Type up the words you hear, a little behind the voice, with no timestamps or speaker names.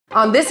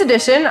On this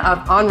edition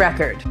of On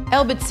Record,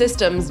 Elbit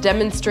Systems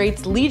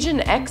demonstrates Legion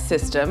X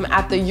system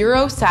at the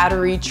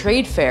Eurosatory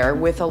trade fair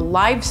with a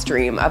live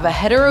stream of a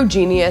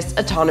heterogeneous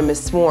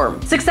autonomous swarm.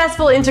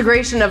 Successful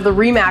integration of the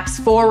REMAX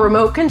 4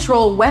 remote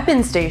control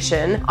weapon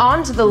station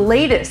onto the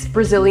latest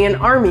Brazilian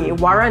Army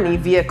Guarani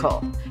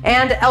vehicle.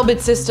 And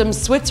Elbit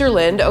Systems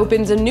Switzerland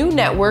opens a new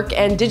network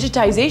and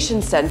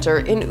digitization center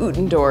in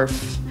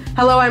Uetendorf.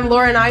 Hello, I'm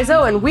Lauren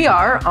Izo, and we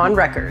are On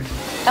Record.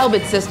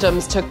 Elbit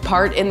Systems took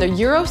part in the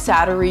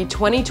Eurosatory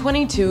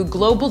 2022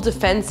 Global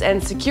Defense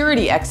and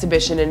Security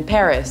Exhibition in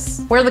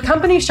Paris, where the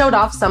company showed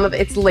off some of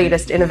its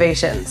latest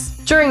innovations.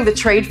 During the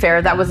trade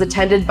fair that was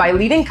attended by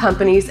leading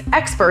companies,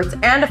 experts,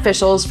 and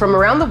officials from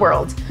around the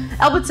world,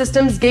 Elbit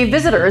Systems gave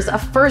visitors a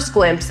first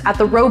glimpse at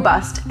the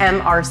robust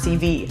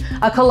MRCV,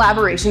 a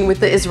collaboration with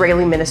the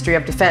Israeli Ministry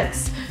of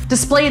Defense,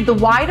 displayed the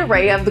wide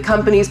array of the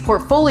company's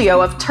portfolio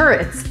of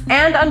turrets,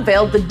 and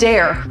unveiled the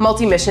DARE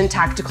multi-mission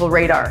tactical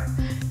radar.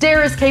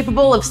 DARE is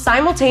capable of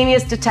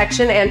simultaneous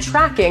detection and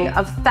tracking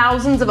of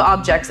thousands of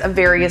objects of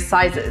various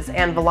sizes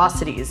and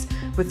velocities,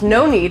 with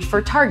no need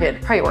for target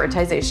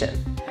prioritization.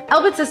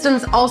 Elbit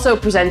Systems also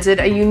presented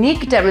a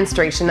unique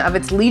demonstration of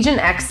its Legion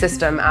X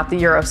system at the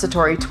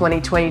Eurosatory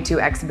 2022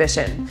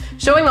 exhibition,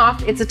 showing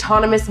off its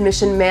autonomous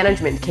mission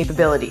management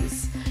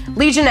capabilities.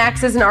 Legion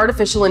X is an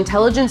artificial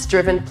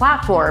intelligence-driven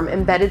platform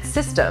embedded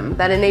system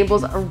that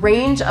enables a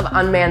range of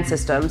unmanned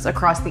systems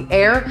across the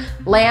air,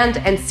 land,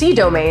 and sea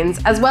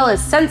domains, as well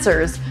as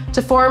sensors,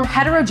 to form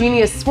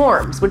heterogeneous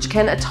swarms which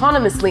can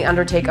autonomously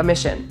undertake a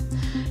mission.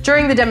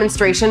 During the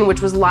demonstration,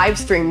 which was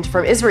live-streamed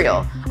from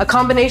Israel, a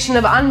combination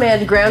of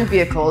unmanned ground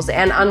vehicles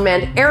and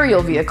unmanned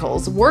aerial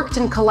vehicles worked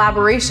in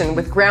collaboration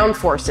with ground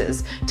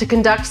forces to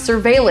conduct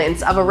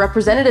surveillance of a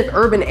representative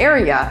urban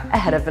area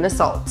ahead of an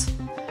assault.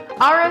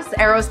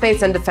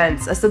 Aerospace and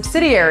Defense, a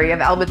subsidiary of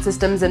Elbit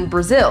Systems in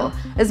Brazil,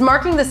 is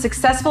marking the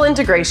successful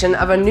integration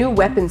of a new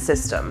weapon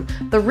system,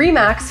 the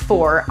REMAX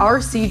 4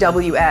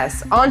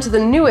 RCWS, onto the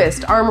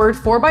newest armored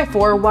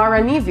 4x4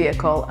 Guarani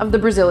vehicle of the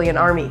Brazilian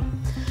Army.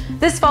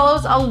 This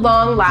follows a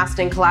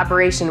long-lasting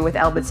collaboration with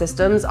Elbit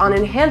Systems on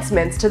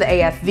enhancements to the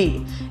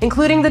AFV,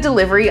 including the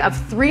delivery of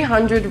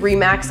 300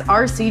 REMAX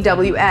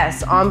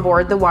RCWS on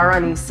board the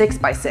Guarani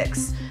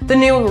 6x6. The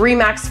new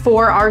REMAX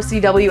 4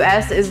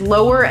 RCWS is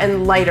lower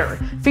and lighter,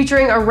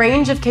 featuring a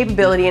range of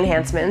capability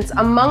enhancements,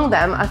 among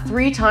them a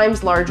 3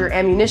 times larger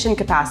ammunition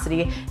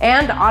capacity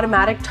and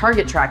automatic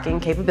target tracking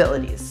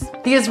capabilities.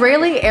 The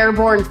Israeli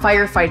Airborne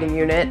Firefighting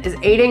Unit is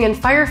aiding in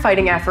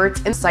firefighting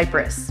efforts in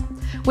Cyprus.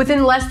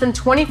 Within less than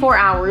 24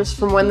 hours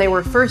from when they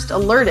were first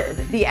alerted,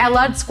 the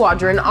Elad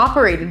squadron,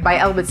 operated by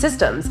Elbit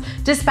Systems,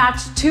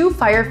 dispatched 2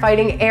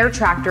 firefighting air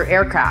tractor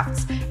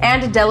aircrafts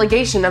and a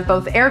delegation of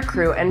both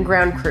aircrew and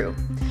ground crew.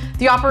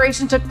 The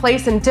operation took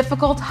place in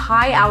difficult,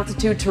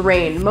 high-altitude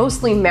terrain,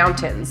 mostly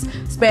mountains,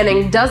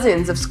 spanning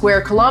dozens of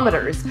square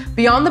kilometers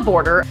beyond the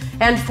border,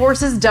 and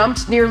forces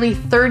dumped nearly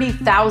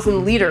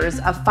 30,000 liters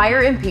of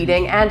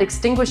fire-impeding and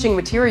extinguishing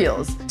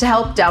materials to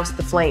help douse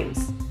the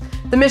flames.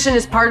 The mission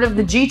is part of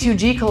the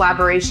G2G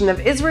collaboration of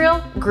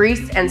Israel,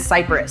 Greece, and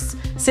Cyprus.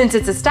 Since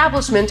its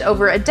establishment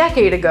over a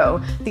decade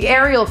ago, the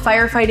aerial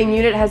firefighting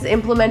unit has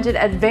implemented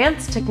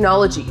advanced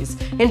technologies,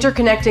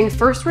 interconnecting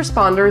first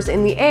responders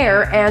in the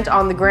air and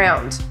on the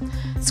ground.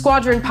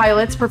 Squadron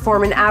pilots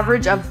perform an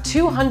average of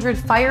 200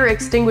 fire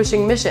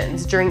extinguishing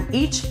missions during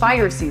each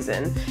fire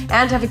season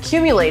and have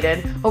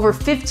accumulated over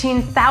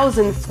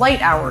 15,000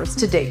 flight hours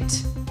to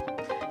date.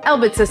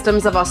 Elbit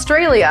Systems of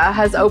Australia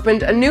has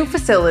opened a new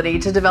facility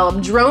to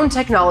develop drone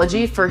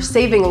technology for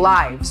saving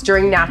lives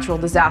during natural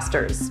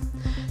disasters.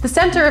 The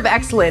Centre of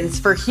Excellence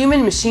for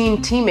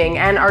Human-Machine Teaming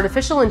and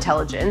Artificial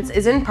Intelligence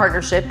is in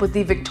partnership with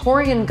the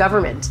Victorian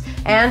Government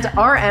and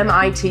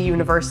RMIT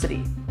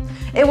University.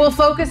 It will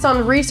focus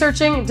on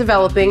researching,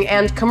 developing,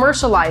 and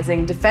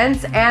commercializing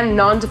defense and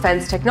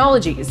non-defense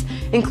technologies,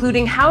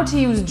 including how to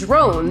use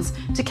drones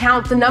to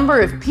count the number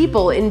of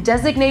people in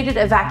designated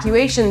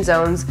evacuation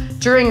zones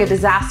during a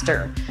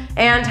disaster,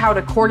 and how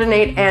to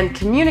coordinate and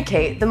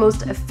communicate the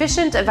most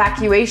efficient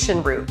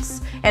evacuation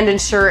routes and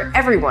ensure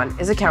everyone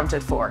is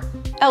accounted for.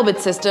 Elbit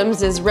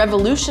Systems is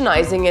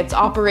revolutionizing its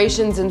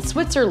operations in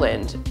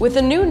Switzerland with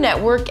a new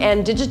network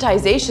and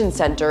digitization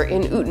center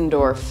in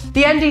Uetendorf.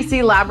 The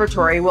NDC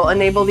laboratory will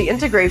enable the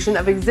integration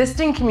of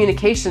existing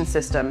communication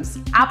systems,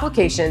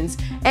 applications,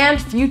 and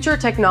future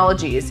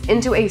technologies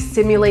into a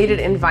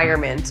simulated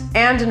environment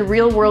and in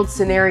real-world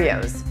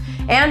scenarios,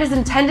 and is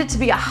intended to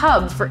be a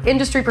hub for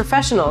industry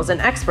professionals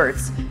and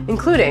experts,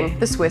 including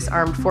the Swiss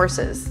Armed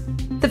Forces.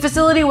 The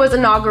facility was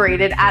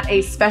inaugurated at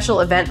a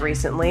special event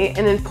recently,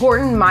 an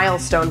important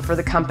milestone for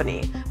the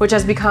company, which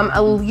has become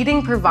a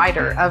leading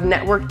provider of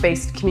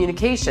network-based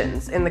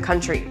communications in the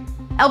country.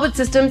 Elbit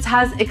Systems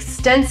has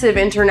extensive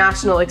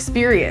international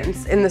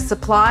experience in the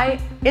supply,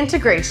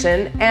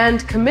 integration,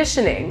 and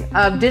commissioning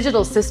of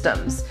digital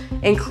systems,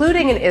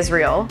 including in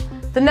Israel,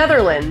 the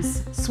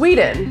Netherlands,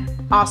 Sweden,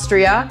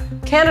 Austria,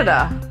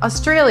 Canada,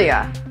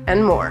 Australia,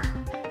 and more.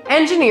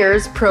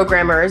 Engineers,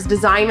 programmers,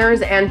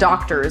 designers, and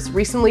doctors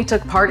recently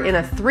took part in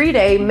a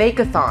 3-day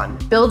Make-A-Thon,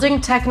 building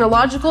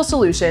technological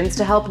solutions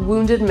to help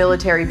wounded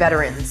military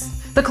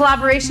veterans. The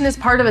collaboration is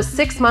part of a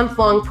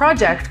 6-month-long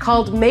project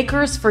called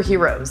Makers for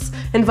Heroes,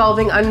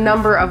 involving a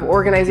number of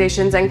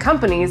organizations and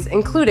companies,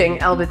 including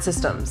Elbit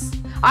Systems.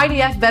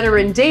 IDF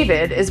veteran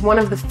David is one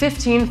of the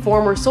 15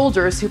 former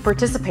soldiers who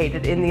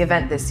participated in the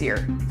event this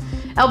year.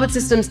 Elbit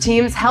Systems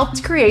teams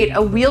helped create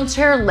a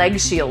wheelchair leg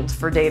shield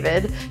for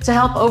David to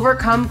help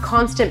overcome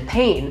constant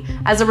pain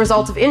as a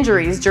result of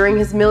injuries during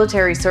his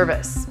military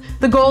service.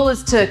 The goal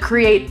is to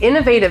create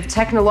innovative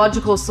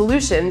technological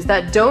solutions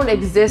that don't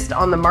exist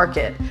on the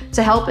market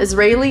to help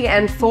Israeli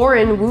and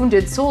foreign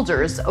wounded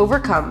soldiers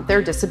overcome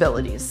their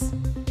disabilities.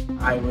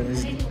 I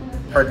was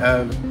part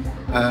of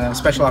a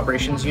special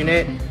operations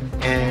unit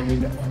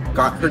and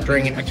got hurt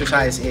during an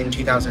exercise in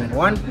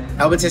 2001.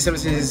 Elbit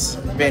Systems has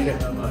been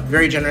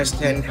very generous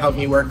and helped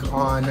me work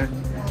on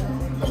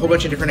a whole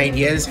bunch of different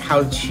ideas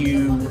how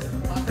to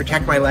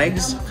protect my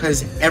legs,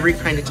 because every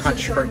kind of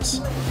touch hurts.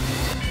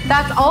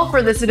 That's all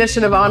for this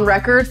edition of On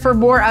Record. For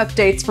more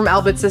updates from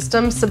Elbit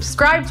Systems,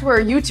 subscribe to our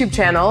YouTube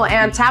channel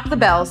and tap the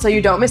bell so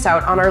you don't miss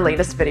out on our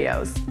latest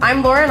videos.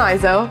 I'm Lauren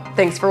Izo.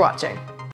 Thanks for watching.